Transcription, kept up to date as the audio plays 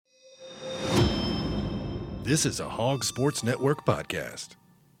This is a Hog Sports Network podcast.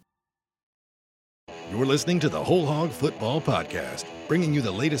 You're listening to the Whole Hog Football Podcast, bringing you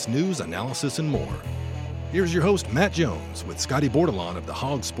the latest news, analysis, and more. Here's your host, Matt Jones, with Scottie Bordelon of the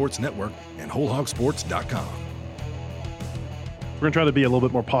Hog Sports Network and WholeHogSports.com. We're going to try to be a little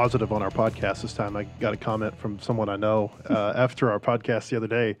bit more positive on our podcast this time. I got a comment from someone I know after our podcast the other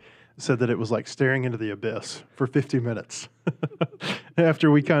day, said that it was like staring into the abyss for 50 minutes.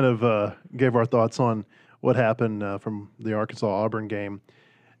 After we kind of gave our thoughts on what happened from the Arkansas-Auburn game.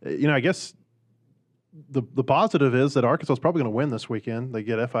 I guess the positive is that Arkansas is probably going to win this weekend. They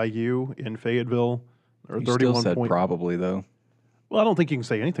get FIU in Fayetteville. Or You 31 still said point. probably, though. Well, I don't think you can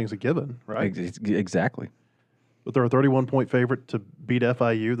say anything's a given, right? Exactly. But they're a 31-point favorite to beat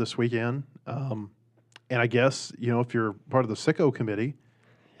FIU this weekend. And I guess, if you're part of the sicko committee,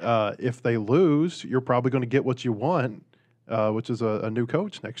 if they lose, you're probably going to get what you want, which is a new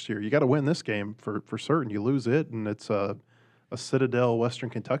coach next year. You got to win this game for certain. You lose it, and it's a Citadel, Western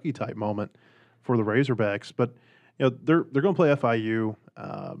Kentucky type moment for the Razorbacks. But they're going to play FIU.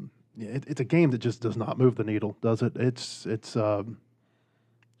 It's a game that just does not move the needle, does it? It's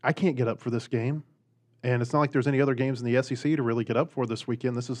I can't get up for this game, and it's not like there's any other games in the SEC to really get up for this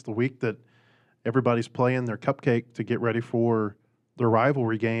weekend. This is the week that everybody's playing their cupcake to get ready for their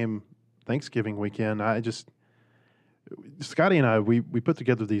rivalry game Thanksgiving weekend. Scottie and I, we put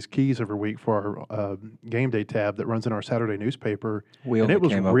together these keys every week for our game day tab that runs in our Saturday newspaper, and it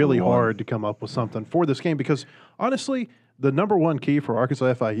was really hard to come up with something for this game because, honestly, the number one key for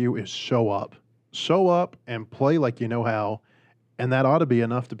Arkansas FIU is show up. Show up and play like you know how, and that ought to be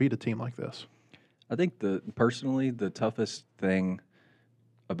enough to beat a team like this. I think personally the toughest thing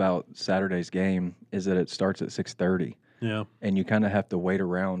about Saturday's game is that it starts at 6:30. Yeah. And you kind of have to wait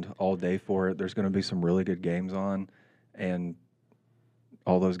around all day for it. There's going to be some really good games on, and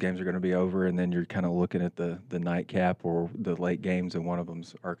all those games are going to be over, and then you're kind of looking at the nightcap or the late games, and one of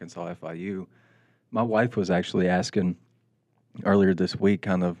them's Arkansas FIU. My wife was actually asking earlier this week,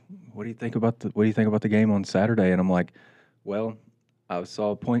 kind of, what do you think about the game on Saturday? And I'm like, well, I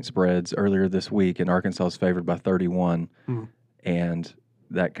saw point spreads earlier this week, and Arkansas is favored by 31, and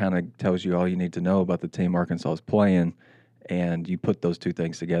that kind of tells you all you need to know about the team Arkansas is playing. And you put those two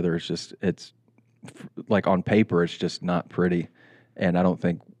things together, it's like on paper, it's just not pretty. And I don't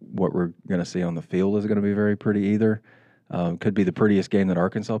think what we're going to see on the field is going to be very pretty either. Could be the prettiest game that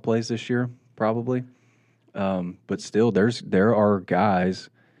Arkansas plays this year, probably. But still, there are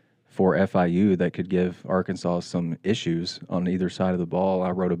guys for FIU that could give Arkansas some issues on either side of the ball. I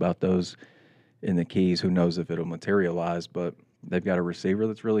wrote about those in the keys. Who knows if it'll materialize, but they've got a receiver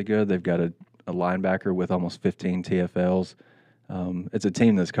that's really good. They've got a linebacker with almost 15 TFLs. It's a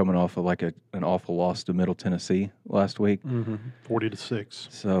team that's coming off of like an awful loss to Middle Tennessee last week.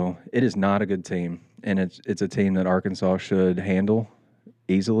 40-6. So it is not a good team, and it's a team that Arkansas should handle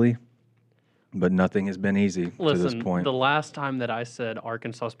easily. But nothing has been easy to this point. The last time that I said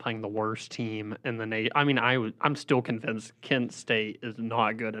Arkansas is playing the worst team in the nation, I'm still convinced Kent State is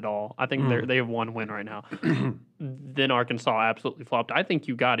not good at all. I think they have one win right now. Then Arkansas absolutely flopped. I think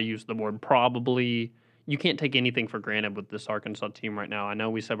you got to use the word probably. You can't take anything for granted with this Arkansas team right now. I know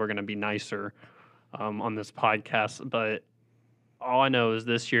we said we're going to be nicer on this podcast, but all I know is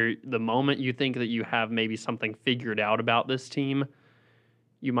this year, the moment you think that you have maybe something figured out about this team,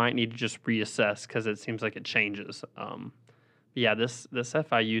 you might need to just reassess because it seems like it changes. This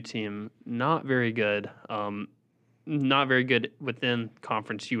FIU team, not very good. Not very good within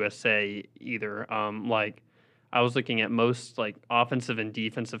Conference USA either. I was looking at most offensive and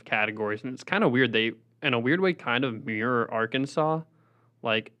defensive categories, and it's kind of weird. They, in a weird way, kind of mirror Arkansas.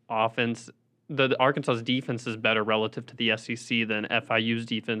 Offense, the Arkansas's defense is better relative to the SEC than FIU's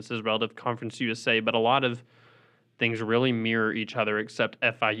defense is relative to Conference USA, but a lot of things really mirror each other, except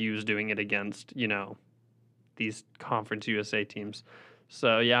FIU is doing it against, these Conference USA teams.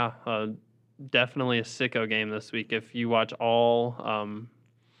 So, definitely a sicko game this week. If you watch the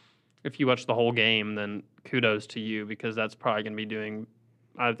whole game, then kudos to you, because that's probably going to be doing,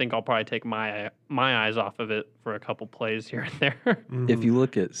 I think I'll probably take my eyes off of it for a couple plays here and there. If you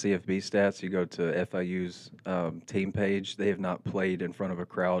look at CFB stats, you go to FIU's team page, they have not played in front of a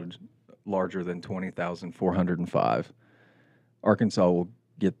crowd larger than 20,405. Arkansas will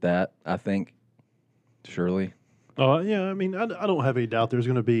get that, I think, surely. I don't have any doubt there's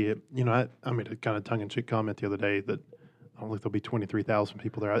going to be, I made a kind of tongue-in-cheek comment the other day that I don't think there'll be 23,000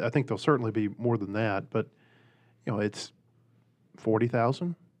 people there. I think there'll certainly be more than that, but, it's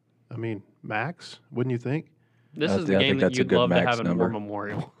 40,000. Max, wouldn't you think? This is the game that you'd love to have in War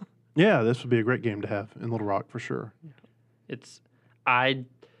Memorial. Yeah, this would be a great game to have in Little Rock for sure.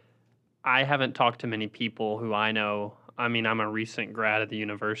 I haven't talked to many people who I know. I mean, I'm a recent grad at the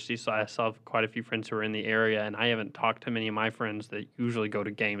university, so I still have quite a few friends who are in the area, and I haven't talked to many of my friends that usually go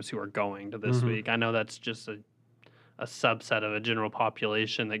to games who are going to this week. I know that's just a subset of a general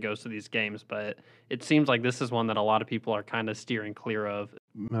population that goes to these games, but it seems like this is one that a lot of people are kind of steering clear of.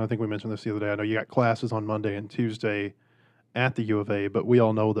 I think we mentioned this the other day. I know you got classes on Monday and Tuesday at the U of A, but we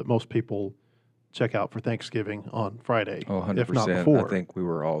all know that most people check out for Thanksgiving on Friday, Oh, 100%. if not before. I think we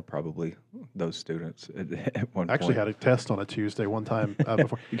were all probably those students at one I actually point. had a test on a Tuesday one time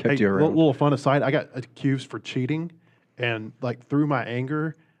before. He kept Hey, you around. little fun aside, I got accused for cheating, and like through my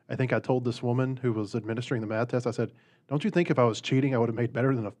anger, I think I told this woman who was administering the math test, I said, "Don't you think if I was cheating, I would have made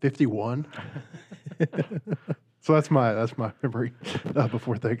better than a 51?" So that's my memory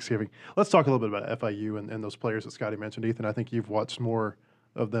before Thanksgiving. Let's talk a little bit about FIU and those players that Scottie mentioned. Ethan, I think you've watched more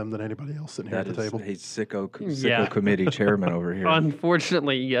of them than anybody else sitting here at the table. He's sicko Yeah. committee chairman over here.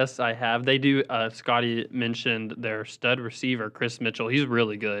 Unfortunately, yes, I have. They do. Scottie mentioned their stud receiver, Chris Mitchell. He's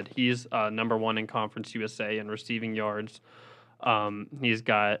really good. He's number 1 in Conference USA in receiving yards. He's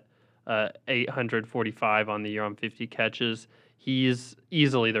got 845 on the year on 50 catches. He's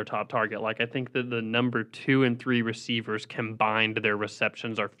easily their top target. Like, I think that the number 2 and 3 receivers combined, their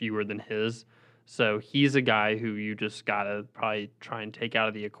receptions are fewer than his. So he's a guy who you just got to probably try and take out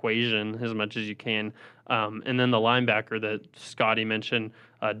of the equation as much as you can. And then the linebacker that Scottie mentioned,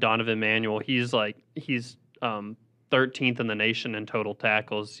 Donovan Manuel, he's 13th in the nation in total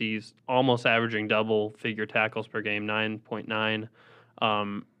tackles. He's almost averaging double-figure tackles per game, 9.9.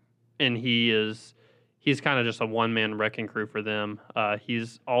 And he's kind of just a one-man wrecking crew for them.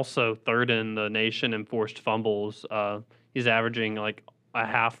 He's also 3rd in the nation in forced fumbles. He's averaging like a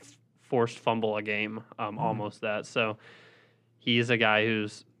half forced fumble a game, almost that. So he's a guy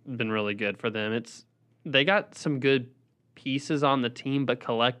who's been really good for them. They got some good pieces on the team, but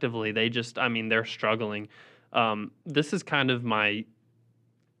collectively they're struggling. This is kind of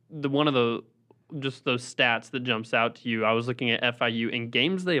one of those stats that jumps out to you. I was looking at FIU in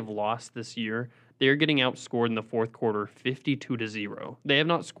games they have lost this year. They're getting outscored in the fourth quarter 52-0. They have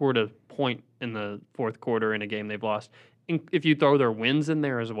not scored a point in the fourth quarter in a game they've lost. If you throw their wins in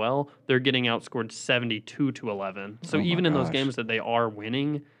there as well, they're getting outscored 72-11. So even in those games that they are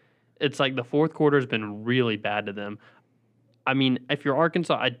winning, it's like the fourth quarter has been really bad to them. I mean, if you're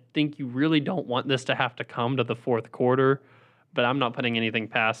Arkansas, I think you really don't want this to have to come to the fourth quarter, but I'm not putting anything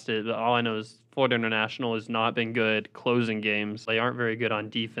past it. All I know is Florida International has not been good closing games. They aren't very good on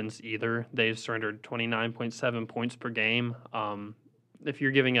defense either. They've surrendered 29.7 points per game. If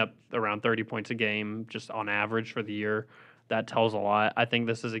you're giving up around 30 points a game just on average for the year, that tells a lot. I think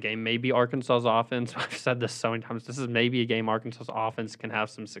this is a game maybe Arkansas's offense, I've said this so many times, this is maybe a game Arkansas's offense can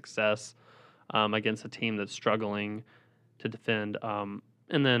have some success against a team that's struggling to defend. And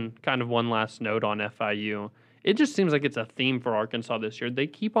then kind of one last note on FIU. It just seems like it's a theme for Arkansas this year. They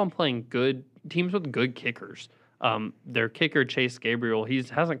keep on playing good teams with good kickers. Their kicker, Chase Gabriel,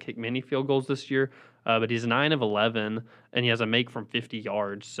 hasn't kicked many field goals this year, but he's 9 of 11, and he has a make from 50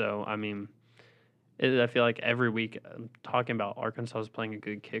 yards. So, I mean, I feel like every week I'm talking about Arkansas is playing a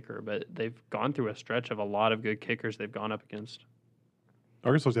good kicker, but they've gone through a stretch of a lot of good kickers they've gone up against.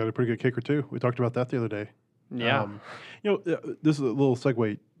 Arkansas's got a pretty good kicker, too. We talked about that the other day. Yeah. This is a little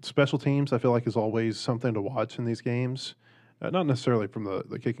segue. Special teams, I feel like, is always something to watch in these games. Not necessarily from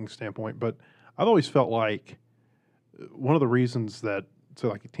the kicking standpoint, but I've always felt like one of the reasons that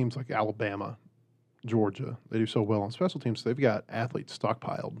teams like Alabama, Georgia, they do so well on special teams, they've got athletes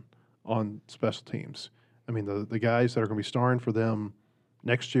stockpiled on special teams. I mean, the guys that are going to be starring for them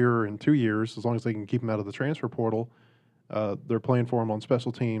next year or in 2 years, as long as they can keep them out of the transfer portal, they're playing for them on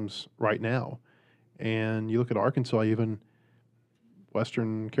special teams right now. And you look at Arkansas, even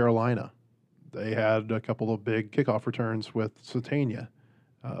Western Carolina, they had a couple of big kickoff returns with Satania.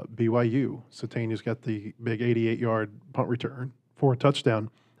 BYU, Satania's got the big 88-yard punt return for a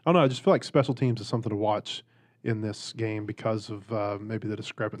touchdown. I don't know, I just feel like special teams is something to watch in this game because of maybe the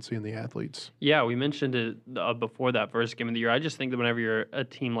discrepancy in the athletes. Yeah, we mentioned it before that first game of the year. I just think that whenever you're a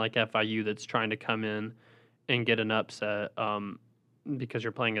team like FIU that's trying to come in and get an upset because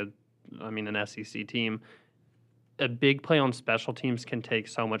you're playing an SEC team, a big play on special teams can take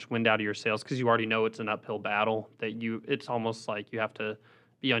so much wind out of your sails because you already know it's an uphill battle that it's almost like you have to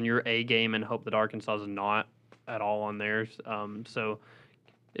be on your A game and hope that Arkansas is not at all on theirs. So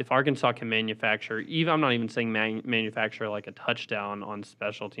if Arkansas can manufacture, I'm not even saying manufacture like a touchdown on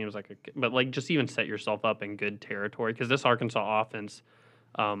special teams, but like just even set yourself up in good territory because this Arkansas offense,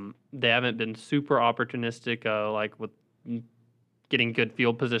 they haven't been super opportunistic like with getting good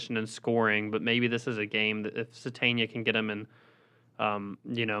field position and scoring, but maybe this is a game that if Satania can get them in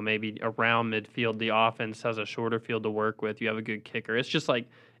maybe around midfield, the offense has a shorter field to work with. You have a good kicker. It's just like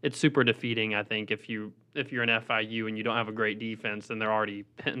it's super defeating, I think, if you're an FIU and you don't have a great defense and they're already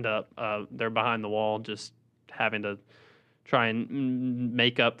pinned up, they're behind the wall, just having to try and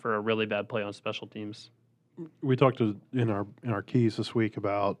make up for a really bad play on special teams. We talked in our keys this week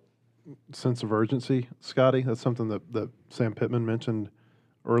about sense of urgency, Scottie. That's something that Sam Pittman mentioned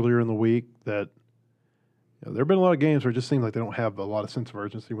earlier in the week, that there have been a lot of games where it just seems like they don't have a lot of sense of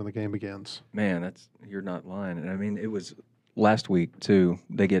urgency when the game begins. Man, you're not lying. And I mean, it was last week too.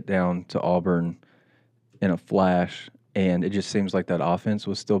 They get down to Auburn in a flash, and it just seems like that offense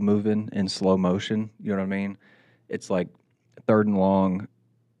was still moving in slow motion. You know what I mean? It's like 3rd and long,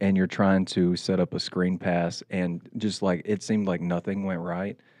 and you're trying to set up a screen pass, and just like it seemed like nothing went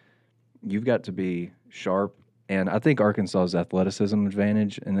right. You've got to be sharp, and I think Arkansas's athleticism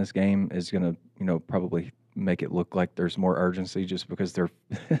advantage in this game is going to, probably make it look like there's more urgency just because they're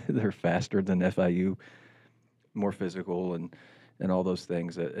they're faster than FIU, more physical, and all those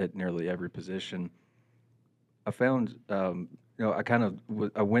things at nearly every position. I found, I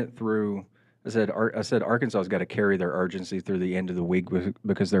went through. I said Arkansas's got to carry their urgency through the end of the week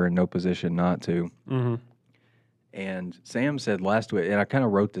because they're in no position not to. Mm-hmm. And Sam said last week, and I kind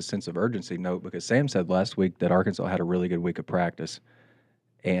of wrote this sense of urgency note because Sam said last week that Arkansas had a really good week of practice.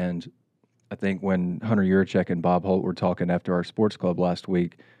 And I think when Hunter Yurachek and Bob Holt were talking after our sports club last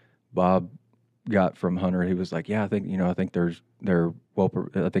week, Bob got from Hunter, he was like, "Yeah, I think they're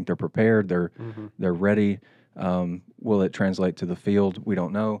prepared, they're ready. Will it translate to the field? We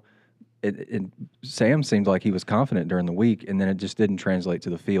don't know." Sam seemed like he was confident during the week, and then it just didn't translate to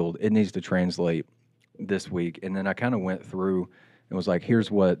the field. It needs to translate this week. And then I kind of went through and was like, here's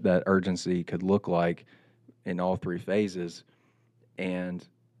what that urgency could look like in all 3 phases. And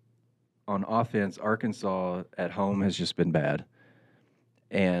on offense, Arkansas at home has just been bad.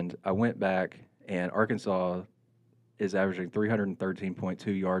 And I went back, and Arkansas is averaging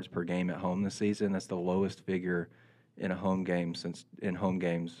 313.2 yards per game at home this season. That's the lowest figure in home games since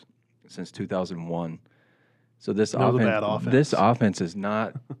 2001. So this offense is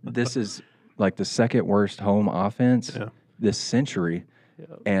not. This is like the 2nd worst home offense this century.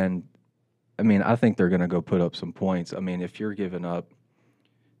 Yeah. And I mean, I think they're going to go put up some points. I mean, if you're giving up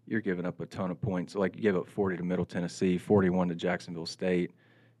a ton of points. Like you gave up 40 to Middle Tennessee, 41 to Jacksonville State,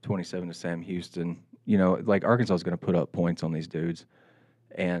 27 to Sam Houston. Like Arkansas is going to put up points on these dudes.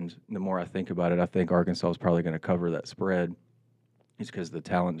 And the more I think about it, I think Arkansas is probably going to cover that spread. It's because the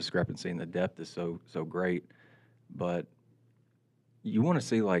talent discrepancy and the depth is so great. But you want to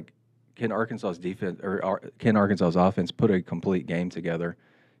see, like, can Arkansas's defense or can Arkansas's offense put a complete game together?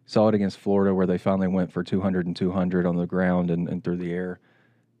 Saw it against Florida where they finally went for 200 and 200 on the ground and through the air.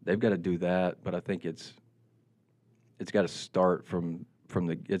 They've got to do that, but I think it's got to start from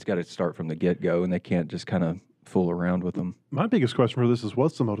the get-go, and they can't just kind of fool around with them. My biggest question for this is,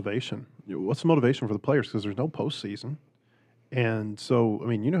 what's the motivation? What's the motivation for the players? Because there's no postseason. And so, I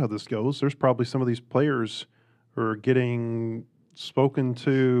mean, you know how this goes. There's probably some of these players who are getting spoken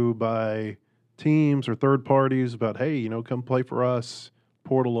to by teams or third parties about, hey, come play for us.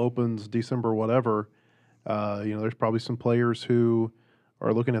 Portal opens December, whatever. There's probably some players who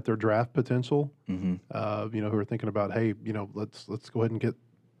are looking at their draft potential, who are thinking about, hey, let's go ahead and get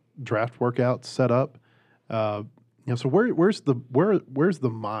draft workouts set up. So where's the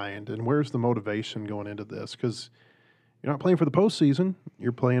mind and where's the motivation going into this? Because you're not playing for the postseason.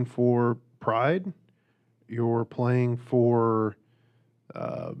 You're playing for pride. You're playing for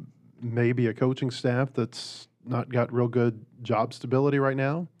maybe a coaching staff that's not got real good job stability right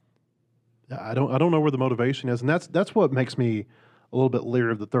now. I don't know where the motivation is, and that's what makes me a little bit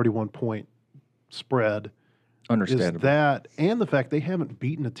leery of the 31-point spread. Understandable. Is that and the fact they haven't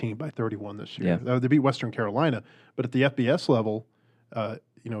beaten a team by 31 this year. Yeah. They beat Western Carolina, but at the FBS level,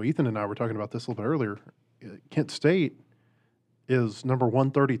 Ethan and I were talking about this a little bit earlier. Kent State is number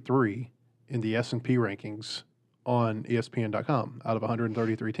 133 in the S&P rankings on ESPN.com out of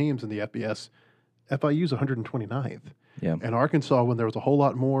 133 teams in the FBS. FIU's 129th. Yeah. And Arkansas, when there was a whole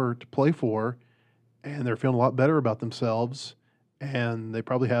lot more to play for, and they're feeling a lot better about themselves, and they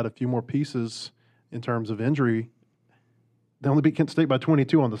probably had a few more pieces in terms of injury, they only beat Kent State by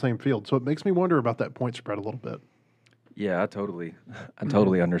 22 on the same field. So it makes me wonder about that point spread a little bit. Yeah, I totally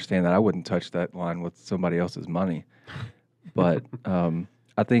understand that. I wouldn't touch that line with somebody else's money. But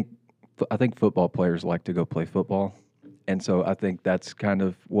I think football players like to go play football. And so I think that's kind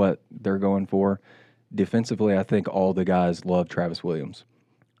of what they're going for. Defensively, I think all the guys love Travis Williams.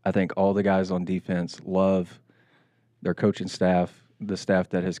 I think all the guys on defense love their coaching staff, the staff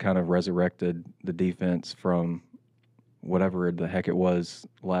that has kind of resurrected the defense from whatever the heck it was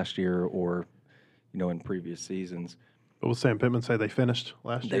last year or, in previous seasons. But will Sam Pittman say they finished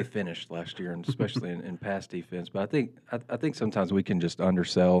last year? They finished last year, and especially in pass defense. But I think sometimes we can just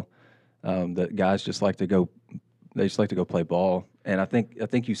undersell that guys just like to go. They just like to go play ball, and I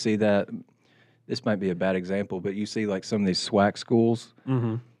think you see that. This might be a bad example, but you see like some of these SWAC schools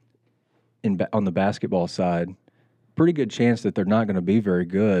on the basketball side. Pretty good chance that they're not going to be very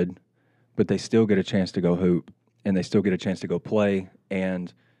good, but they still get a chance to go hoop, and they still get a chance to go play.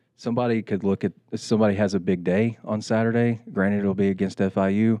 And somebody has a big day on Saturday. Granted, it'll be against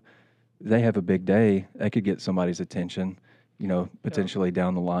FIU. They have a big day. That could get somebody's attention, potentially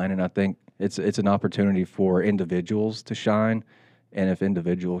down the line. And I think it's an opportunity for individuals to shine. And if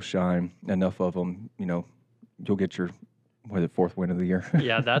individuals shine, enough of them, you'll get your fourth win of the year.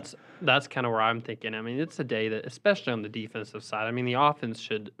 Yeah, that's kind of where I'm thinking. I mean, it's a day that, especially on the defensive side, I mean, the offense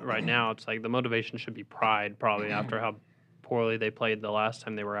should, right now, it's like the motivation should be pride probably after how poorly they played the last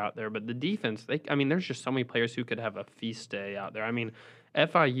time they were out there. But the defense, there's just so many players who could have a feast day out there. I mean,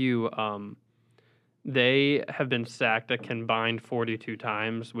 FIU, they have been sacked a combined 42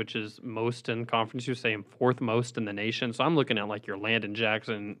 times, which is most in Conference USA and fourth most in the nation. So I'm looking at like your Landon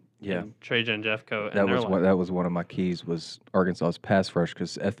Jackson, and Trajan Jeffcoat. That was one of my keys was Arkansas's pass rush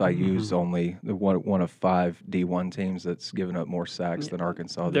because FIU is only one of 5 D1 teams that's given up more sacks than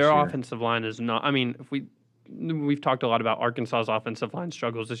Arkansas this year. Their offensive line is not. I mean, we've talked a lot about Arkansas's offensive line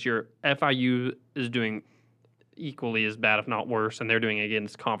struggles this year. FIU is doing equally as bad, if not worse, and they're doing it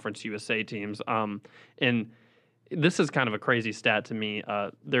against Conference USA teams. And this is kind of a crazy stat to me.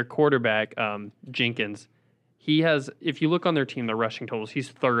 Their quarterback, Jenkins, he has, if you look on their team, the rushing totals, he's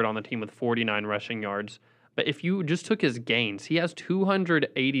third on the team with 49 rushing yards. But if you just took his gains, he has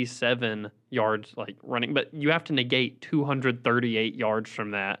 287 yards like running, but you have to negate 238 yards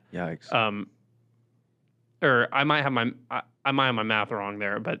from that. Yikes. Or I might have my math wrong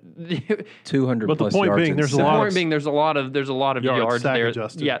there, but 200 but plus the point yards. being, there's there's a lot of yards there.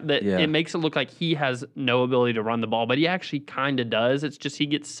 Adjusted. Yeah, it makes it look like he has no ability to run the ball, but he actually kind of does. It's just he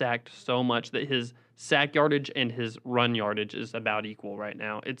gets sacked so much that his sack yardage and his run yardage is about equal right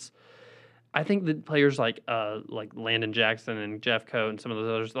now. I think that players like Landon Jackson and Jeffcoat and some of those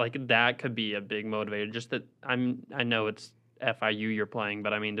others, like that could be a big motivator. Just that I know it's FIU you're playing,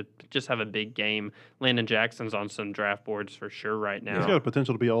 but I mean to just have a big game. Landon Jackson's on some draft boards for sure right now. He's got a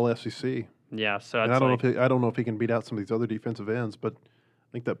potential to be all SEC. Yeah, so and I don't know if he can beat out some of these other defensive ends, but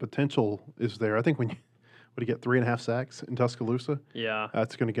I think that potential is there. I think when you get 3.5 sacks in Tuscaloosa,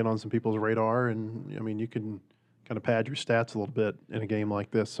 that's going to get on some people's radar, and I mean you can kind of pad your stats a little bit in a game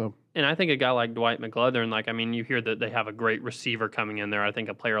like this. So, and I think a guy like Dwight McLeather, you hear that they have a great receiver coming in there. I think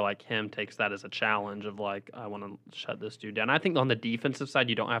a player like him takes that as a challenge of I want to shut this dude down. I think on the defensive side,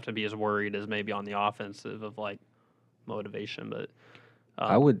 you don't have to be as worried as maybe on the offensive of motivation. But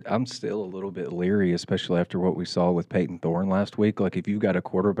I'm still a little bit leery, especially after what we saw with Peyton Thorne last week. Like if you've got a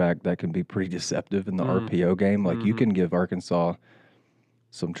quarterback that can be pretty deceptive in the RPO game, you can give Arkansas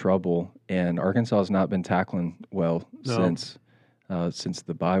some trouble, and Arkansas has not been tackling well since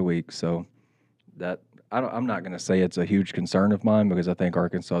the bye week. So that I'm not going to say it's a huge concern of mine because I think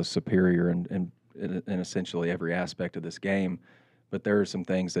Arkansas is superior in essentially every aspect of this game. But there are some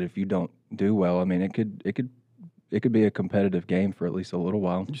things that if you don't do well, I mean, it could be a competitive game for at least a little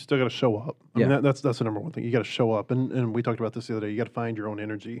while. You still got to show up. I mean, that's the number one thing. You got to show up, and we talked about this the other day. You got to find your own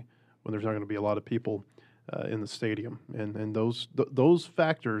energy when there's not going to be a lot of people in the stadium, and those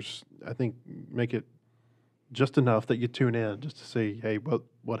factors I think make it just enough that you tune in just to see, hey,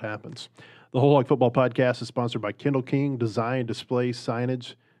 what happens. The Whole Hog Football Podcast is sponsored by Kendall King Design, Display,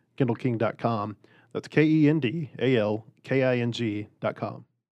 Signage, KendallKing.com. That's KendallKing.com.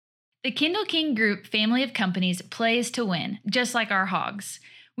 The Kendall King Group family of companies plays to win, just like our hogs.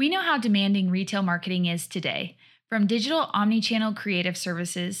 We know how demanding retail marketing is today, from digital omni-channel creative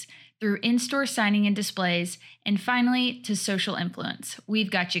services through in-store signing and displays, and finally to social influence.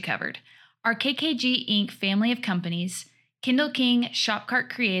 We've got you covered. Our KKG Inc. family of companies, Kendall King, Shopcart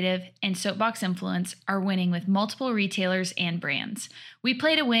Creative, and Soapbox Influence are winning with multiple retailers and brands. We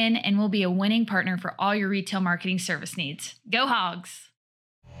play to win and will be a winning partner for all your retail marketing service needs. Go Hogs!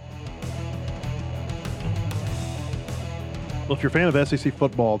 Well, if you're a fan of SEC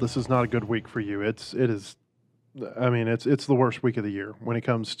football, this is not a good week for you. It's the worst week of the year when it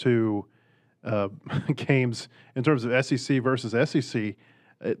comes to games in terms of SEC versus SEC.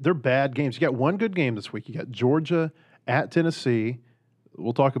 They're bad games. You got one good game this week. You got Georgia at Tennessee.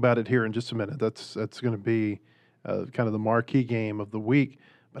 We'll talk about it here in just a minute. That's going to be kind of the marquee game of the week.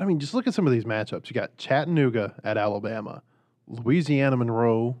 But, I mean, just look at some of these matchups. You got Chattanooga at Alabama. Louisiana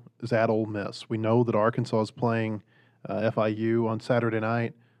Monroe is at Ole Miss. We know that Arkansas is playing FIU on Saturday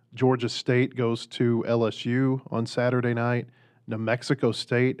night. Georgia State goes to LSU on Saturday night. New Mexico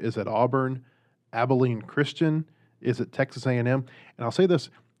State is at Auburn. Abilene Christian is at Texas A&M. And I'll say this,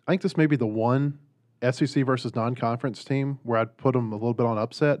 I think this may be the one SEC versus non-conference team where I'd put them a little bit on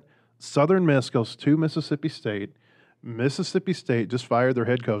upset. Southern Miss goes to Mississippi State. Mississippi State just fired their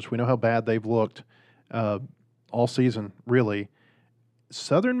head coach. We know how bad they've looked all season, really.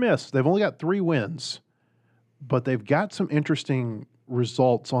 Southern Miss, they've only got 3 wins, but they've got some interesting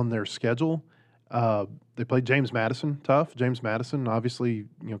results on their schedule. They played James Madison tough. James Madison, obviously,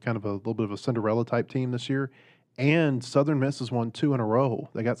 kind of a little bit of a Cinderella type team this year. And Southern Miss has won 2 in a row.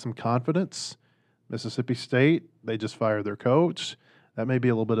 They got some confidence. Mississippi State, they just fired their coach. That may be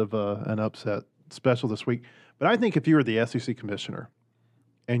a little bit of an upset special this week. But I think if you were the SEC commissioner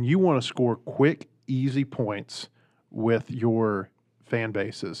and you want to score quick, easy points with your fan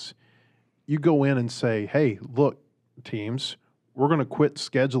bases, you go in and say, hey, look, teams, we're going to quit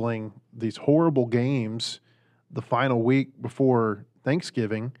scheduling these horrible games the final week before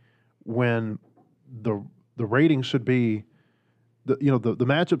Thanksgiving when the ratings should be, the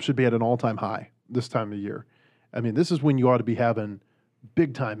matchup should be at an all-time high this time of year. I mean, this is when you ought to be having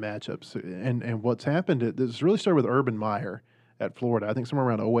big-time matchups. And what's happened, this really started with Urban Meyer at Florida. I think somewhere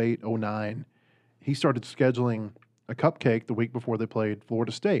around 08, 09. He started scheduling a cupcake the week before they played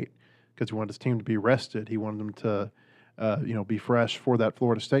Florida State because he wanted his team to be rested. He wanted them to be fresh for that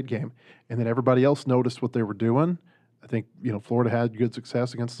Florida State game. And then everybody else noticed what they were doing. I think, Florida had good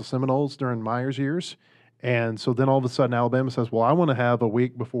success against the Seminoles during Meyer's years. And so then all of a sudden Alabama says, well, I want to have a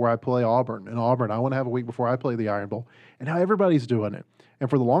week before I play Auburn. And Auburn, I want to have a week before I play the Iron Bowl. And now everybody's doing it. And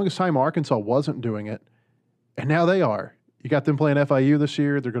for the longest time, Arkansas wasn't doing it. And now they are. You got them playing FIU this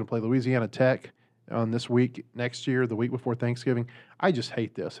year. They're going to play Louisiana Tech on this week next year, the week before Thanksgiving. I just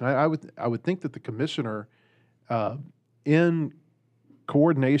hate this. And I would think that the commissioner, in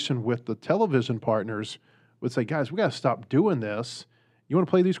coordination with the television partners, would say, guys, we got to stop doing this. You want to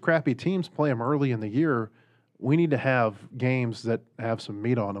play these crappy teams, play them early in the year. We need to have games that have some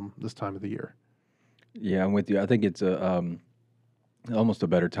meat on them this time of the year. Yeah, I'm with you. I think it's almost a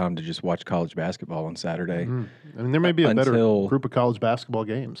better time to just watch college basketball on Saturday. Mm-hmm. I mean, there may be a better group of college basketball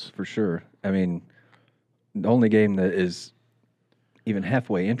games. For sure. I mean, the only game that is even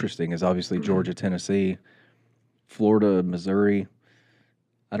halfway interesting is obviously Georgia, Tennessee, Florida, Missouri.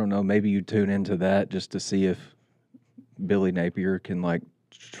 I don't know, maybe you tune into that just to see if Billy Napier can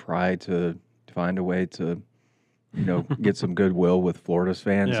try to find a way to, get some goodwill with Florida's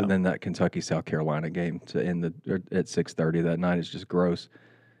fans. Yeah. And then that Kentucky South Carolina game to end at 6:30 that night is just gross.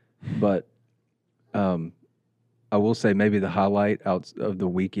 But I will say maybe the highlight out of the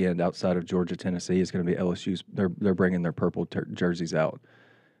weekend outside of Georgia, Tennessee is going to be LSU's. They're bringing their purple jerseys out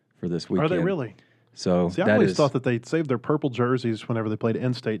for this weekend. Are they really? So see, I always thought that they'd save their purple jerseys whenever they played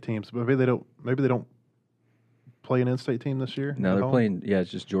in-state teams, but maybe they don't play an in-state team this year? No, they're playing, it's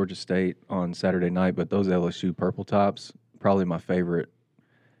just Georgia State on Saturday night, but those LSU purple tops, probably my favorite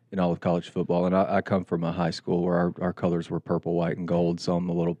in all of college football. And I come from a high school where our colors were purple, white, and gold, so I'm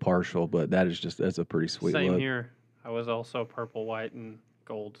a little partial, but that's a pretty sweet look. Same here. I was also purple, white, and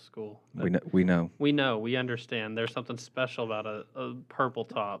gold school. We know. We understand. There's something special about a purple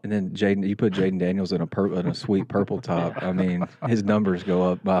top. And then you put Jaden Daniels in a sweet purple top. I mean, his numbers go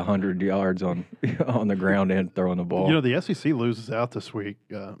up by 100 yards on the ground and throwing the ball. The SEC loses out this week.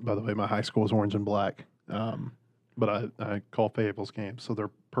 By the way, my high school is orange and black, but I call Fayetteville's games, so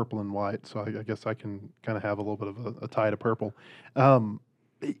they're purple and white. So I guess I can kind of have a little bit of a tie to purple.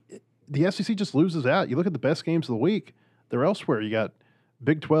 The SEC just loses out. You look at the best games of the week; they're elsewhere. You got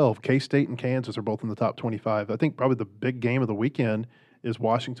Big 12, K-State and Kansas are both in the top 25. I think probably the big game of the weekend is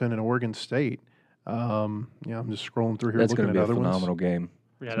Washington and Oregon State. I'm just scrolling through here that's looking at other ones. That's going to be a phenomenal game.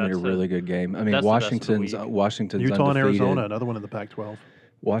 Yeah, it's going to be a really good game. I mean, Washington's Utah undefeated. and Arizona, another one in the Pac-12.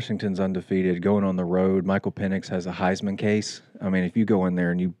 Washington's undefeated, going on the road. Michael Penix has a Heisman case. I mean, if you go in there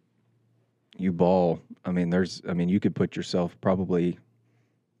and you ball, I mean, you could put yourself probably,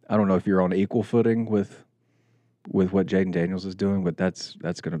 I don't know if you're on equal footing with what Jaden Daniels is doing, but that's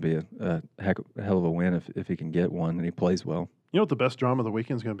going to be a hell of a win if he can get one and he plays well. You know what the best drama of the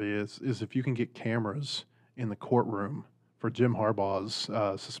weekend is going to be is if you can get cameras in the courtroom for Jim Harbaugh's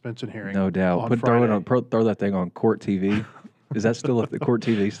suspension hearing. No doubt. Throw that thing on Court TV. Is that still Court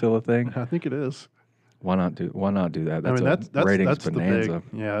TV still a thing? I think it is. Why not do that? That's ratings bonanza.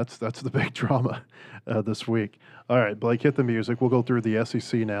 That's the big drama this week. All right, Blake, hit the music. We'll go through the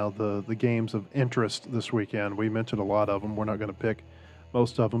SEC now, the games of interest this weekend. We mentioned a lot of them. We're not going to pick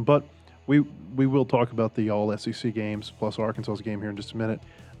most of them, but We will talk about the all SEC games plus Arkansas's game here in just a minute.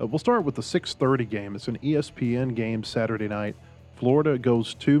 We'll start with the 6:30 game. It's an ESPN game Saturday night. Florida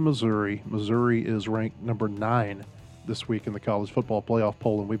goes to Missouri. Missouri is ranked number 9 this week in the college football playoff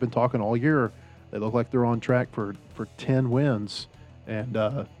poll, and we've been talking all year. They look like they're on track for 10 wins, and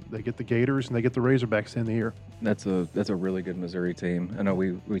they get the Gators and they get the Razorbacks in the year. That's a really good Missouri team. I know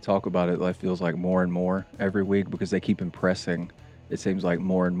we talk about it. It feels like more and more every week because they keep impressing. It seems like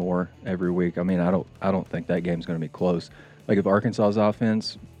more and more every week. I mean, I don't think that game's going to be close. Like if Arkansas's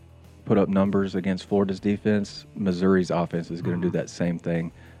offense put up numbers against Florida's defense, Missouri's offense is going to do that same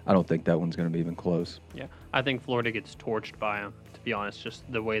thing. I don't think that one's going to be even close. Yeah, I think Florida gets torched by them, to be honest,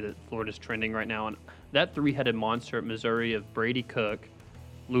 just the way that Florida's trending right now. And that three-headed monster at Missouri of Brady Cook,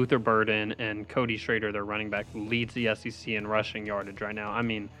 Luther Burden, and Cody Schrader, their running back, leads the SEC in rushing yardage right now. I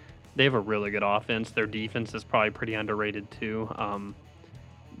mean, they have a really good offense. Their defense is probably pretty underrated too. I'm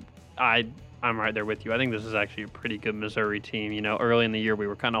right there with you. I think this is actually a pretty good Missouri team. You know, early in the year we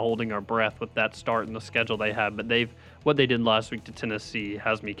were kind of holding our breath with that start and the schedule they had, but what they did last week to Tennessee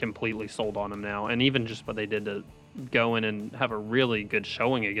has me completely sold on them now. And even just what they did to go in and have a really good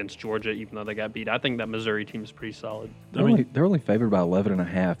showing against Georgia, even though they got beat. I think that Missouri team is pretty solid. They're only favored by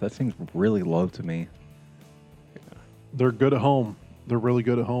 11.5. That seems really low to me. They're good at home. They're really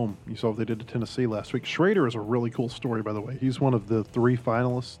good at home. You saw what they did to Tennessee last week. Schrader is a really cool story, by the way. He's one of the 3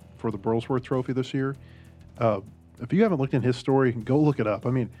 finalists for the Burlsworth Trophy this year. If you haven't looked in his story, go look it up. I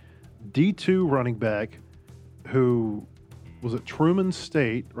mean, D2 running back who was at Truman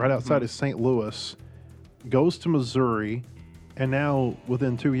State, right outside of St. Louis, goes to Missouri, and now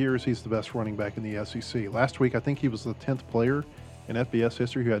within 2 years, he's the best running back in the SEC. Last week, I think he was the 10th player in FBS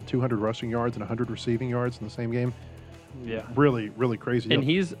history who had 200 rushing yards and 100 receiving yards in the same game. Yeah, really, really crazy. And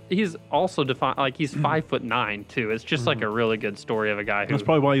he's also defined like he's 5'9" too. It's just like a really good story of a guy who. That's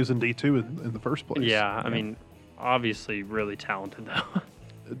probably why he was in D2 in the first place. Yeah, I mean, obviously really talented though.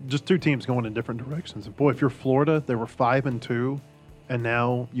 Just 2 teams going in different directions. And boy, if you're Florida, they were 5-2, and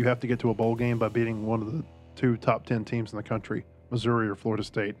now you have to get to a bowl game by beating one of the 2 top 10 teams in the country, Missouri or Florida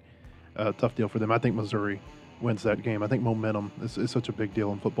State. Tough deal for them. I think Missouri wins that game. I think momentum is such a big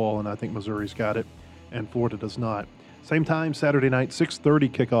deal in football, and I think Missouri's got it, and Florida does not. Same time, Saturday night, 6:30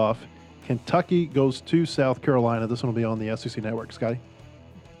 kickoff. Kentucky goes to South Carolina. This one will be on the SEC Network. Scottie?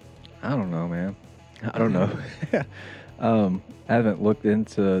 I don't know, man. I don't know. I haven't looked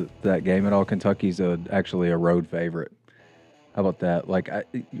into that game at all. Kentucky's actually a road favorite. How about that? Like, I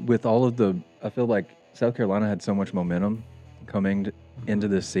feel like South Carolina had so much momentum coming into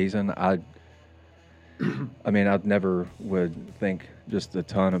this season. I mean, I never would think just a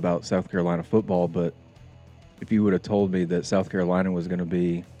ton about South Carolina football, but if you would have told me that South Carolina was going to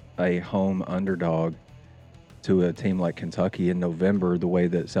be a home underdog to a team like Kentucky in November, the way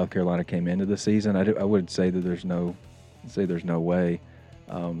that South Carolina came into the season, I would say that there's no way.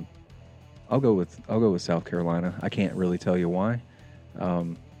 I'll go with South Carolina. I can't really tell you why,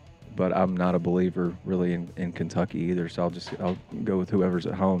 but I'm not a believer really in Kentucky either. So I'll go with whoever's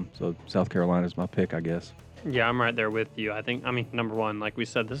at home. So South Carolina's my pick, I guess. Yeah, I'm right there with you. I mean, number one, like we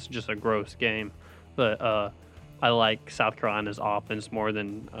said, this is just a gross game, but I like South Carolina's offense more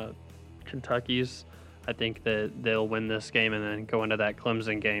than Kentucky's. I think that they'll win this game and then go into that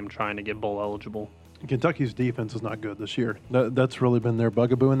Clemson game trying to get bowl eligible. Kentucky's defense is not good this year. That's really been their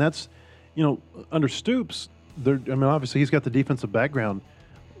bugaboo, and that's, under Stoops, obviously he's got the defensive background.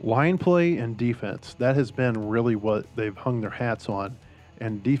 Line play and defense, that has been really what they've hung their hats on,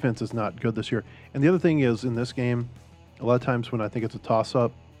 and defense is not good this year. And the other thing is, in this game, a lot of times when I think it's a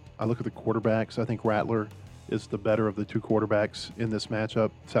toss-up, I look at the quarterbacks. I think Rattler is the better of the 2 quarterbacks in this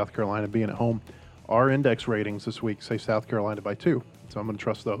matchup, South Carolina being at home. Our index ratings this week say South Carolina by 2, so I'm going to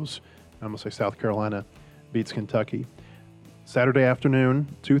trust those. I'm going to say South Carolina beats Kentucky. Saturday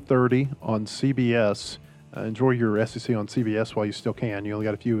afternoon, 2:30 on CBS. Enjoy your SEC on CBS while you still can. You only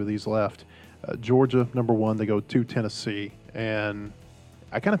got a few of these left. Georgia, number 1, they go to Tennessee. And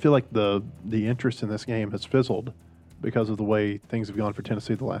I kind of feel like the interest in this game has fizzled because of the way things have gone for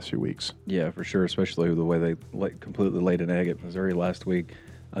Tennessee the last few weeks. Yeah, for sure, especially the way they completely laid an egg at Missouri last week.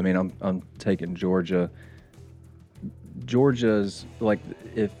 I mean, I'm taking Georgia. Georgia's, like,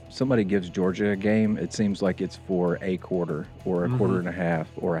 if somebody gives Georgia a game, it seems like it's for a quarter or a quarter and a half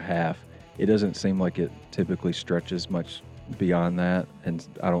or a half. It doesn't seem like it typically stretches much beyond that. And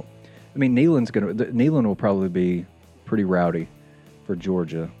Neyland will probably be pretty rowdy for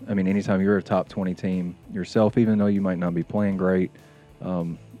Georgia. I mean, anytime you're a top 20 team yourself, even though you might not be playing great,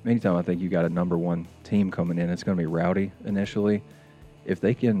 anytime I think you got a number 1 team coming in, it's going to be rowdy initially. If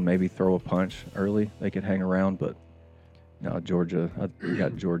they can maybe throw a punch early, they could hang around, but No, Georgia. I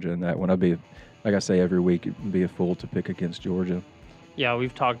got Georgia in that one. I'd be, like I say every week, it'd be a fool to pick against Georgia. Yeah,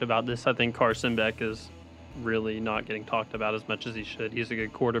 we've talked about this. I think Carson Beck is really not getting talked about as much as he should. He's a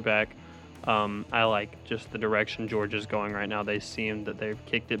good quarterback. I like just the direction Georgia's going right now. They seem that they've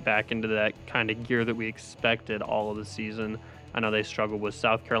kicked it back into that kind of gear that we expected all of the season. I know they struggled with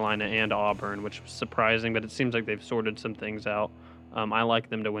South Carolina and Auburn, which was surprising, but it seems like they've sorted some things out. I like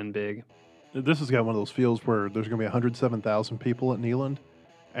them to win big. This has got one of those fields where there's going to be 107,000 people at Neyland,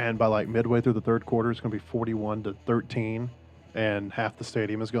 and by like midway through the third quarter, it's going to be 41-13, and half the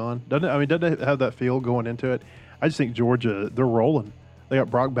stadium is gone. Doesn't it have that feel going into it? I just think Georgia, they're rolling. They got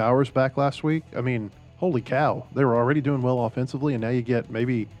Brock Bowers back last week. I mean, holy cow. They were already doing well offensively, and now you get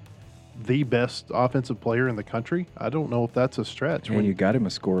maybe the best offensive player in the country. I don't know if that's a stretch. And you got him a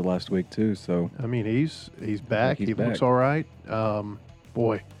score last week, too. So I mean, he's back. He looks all right.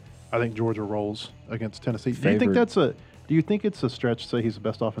 Boy, I think Georgia rolls against Tennessee. Do you think it's a stretch to say he's the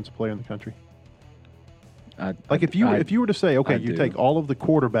best offensive player in the country? If you were to say, okay, you take all of the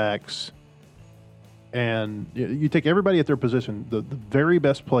quarterbacks and you take everybody at their position, the very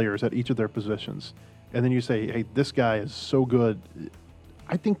best players at each of their positions, and then you say, hey, this guy is so good.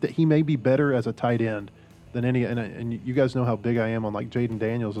 I think that he may be better as a tight end than any, and you guys know how big I am on like Jaden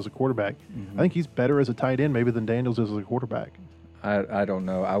Daniels as a quarterback. Mm-hmm. I think he's better as a tight end maybe than Daniels is as a quarterback. I don't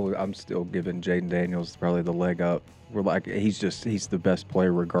know. I'm still giving Jaden Daniels probably the leg up. He's the best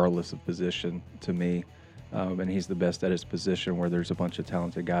player regardless of position to me, and he's the best at his position where there's a bunch of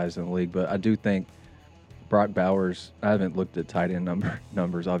talented guys in the league. But I do think Brock Bowers. I haven't looked at tight end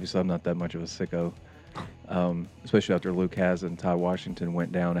numbers. Obviously, I'm not that much of a sicko. Especially after Luke Hasz and Ty Washington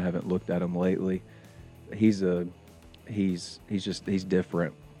went down. I haven't looked at him lately. He's different. He's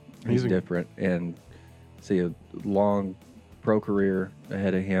different, and see a long pro career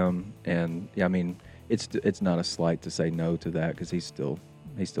ahead of him. And yeah, I mean, it's not a slight to say no to that because he's still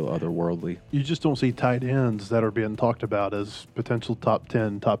otherworldly. You just don't see tight ends that are being talked about as potential top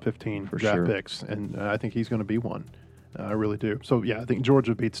 10, top 15 draft picks, and I think he's going to be one. I really do. So yeah, I think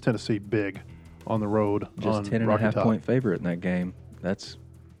Georgia beats Tennessee big on the road. Just 10.5 point favorite in that game. That's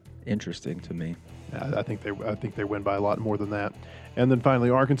interesting to me. I think they win by a lot more than that. And then finally,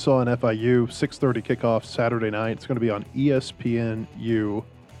 Arkansas and FIU, 6:30 kickoff Saturday night. It's going to be on ESPNU.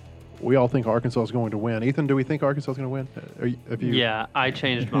 We all think Arkansas is going to win. Ethan, do we think Arkansas is going to win? Yeah, I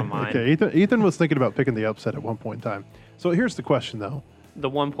changed my mind. Okay, Ethan was thinking about picking the upset at one point in time. So here's the question, though. The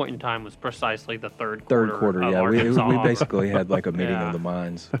one point in time was precisely the third quarter. Yeah, we basically had like a meeting of the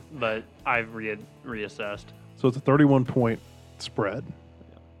minds. But I've reassessed. So it's a 31-point spread.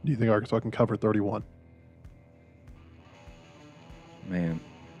 Yeah. Do you think Arkansas can cover 31? Man,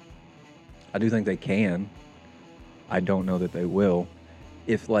 I do think they can. I don't know that they will.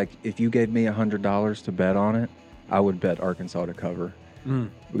 If you gave me $100 to bet on it, I would bet Arkansas to cover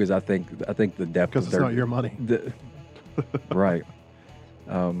because I think the depth because it's not your money, right?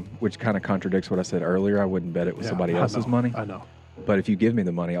 Which kind of contradicts what I said earlier. I wouldn't bet it with somebody else's money. I know, but if you give me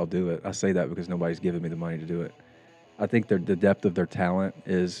the money, I'll do it. I say that because nobody's giving me the money to do it. I think the depth of their talent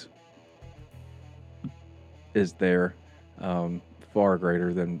is there. Far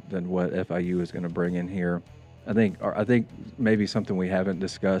greater than what FIU is going to bring in here. I think maybe something we haven't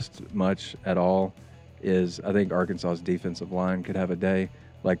discussed much at all is I think Arkansas's defensive line could have a day.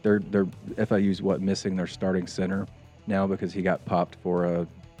 Like their FIU's missing their starting center now because he got popped for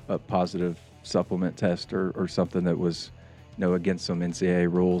a positive supplement test or something that was against some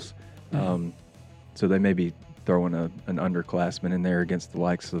NCAA rules. So they may be throwing an underclassman in there against the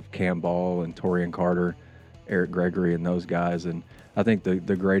likes of Cam Ball and Torian Carter, Eric Gregory, and those guys. And I think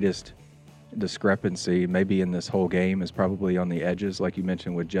the greatest discrepancy maybe in this whole game is probably on the edges, like you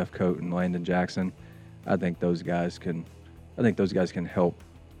mentioned with Jeff Coate and Landon Jackson. I think those guys can help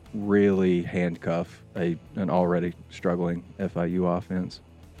really handcuff an already struggling FIU offense.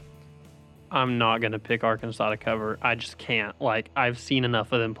 I'm not going to pick Arkansas to cover. I just can't. I've seen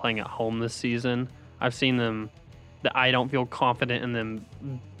enough of them playing at home this season. I've seen them that I don't feel confident in them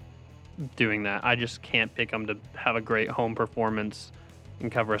doing that. I just can't pick them to have a great home performance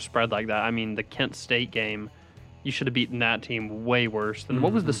and cover a spread like that. I mean, the Kent State game, you should have beaten that team way worse than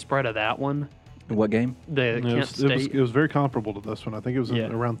what was the spread of that one? What game? Kent State. It was very comparable to this one. I think it was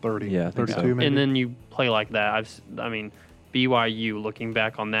around 30. Yeah, 32 so. maybe. And then you play like that. BYU, looking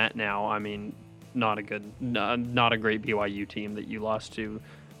back on that now, not a great BYU team that you lost to.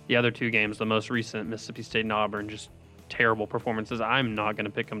 The other two games, the most recent, Mississippi State and Auburn, just terrible performances. I'm not going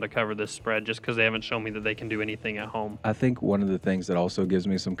to pick them to cover this spread just because they haven't shown me that they can do anything at home. I think one of the things that also gives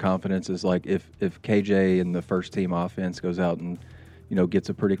me some confidence is if KJ and the first team offense goes out and gets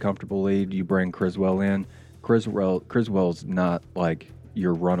a pretty comfortable lead, you bring Criswell in, Criswell's not like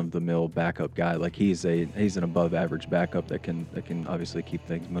your run-of-the-mill backup guy. Like he's an above-average backup that can obviously keep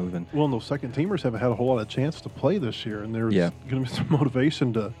things moving. Well, and those second teamers haven't had a whole lot of chance to play this year, and there's going to be some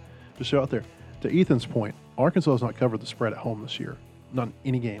motivation to show out there. To Ethan's point, Arkansas has not covered the spread at home this year, not in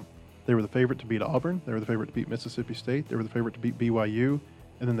any game. They were the favorite to beat Auburn. They were the favorite to beat Mississippi State. They were the favorite to beat BYU,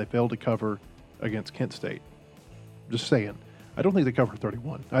 and then they failed to cover against Kent State. Just saying. I don't think they cover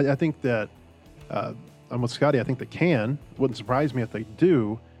 31. I think that I'm with Scottie. I think they can. It wouldn't surprise me if they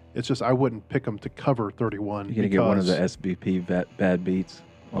do. It's just I wouldn't pick them to cover 31. You're going to get one of the SBP bad beats.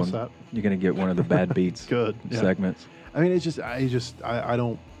 What's that? You're going to get one of the bad beats Good segments. I mean,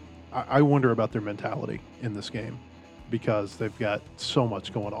 I wonder about their mentality in this game because they've got so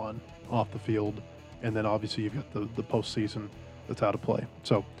much going on off the field, and then obviously you've got the postseason that's out of play.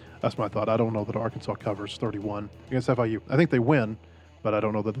 So that's my thought. I don't know that Arkansas covers 31 against FIU. I think they win, but I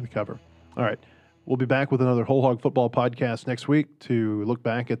don't know that they cover. All right. We'll be back with another Whole Hog Football Podcast next week to look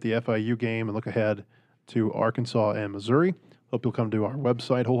back at the FIU game and look ahead to Arkansas and Missouri. Hope you'll come to our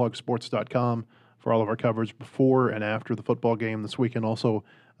website, wholehogsports.com, for all of our coverage before and after the football game this weekend. Also,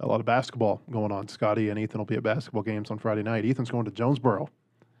 a lot of basketball going on. Scottie and Ethan will be at basketball games on Friday night. Ethan's going to Jonesboro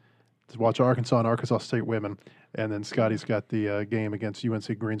to watch Arkansas and Arkansas State women. And then Scottie's got the game against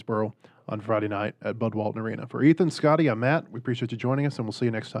UNC Greensboro on Friday night at Bud Walton Arena. For Ethan, Scottie, I'm Matt. We appreciate you joining us, and we'll see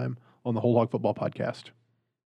you next time on the Whole Hog Football Podcast.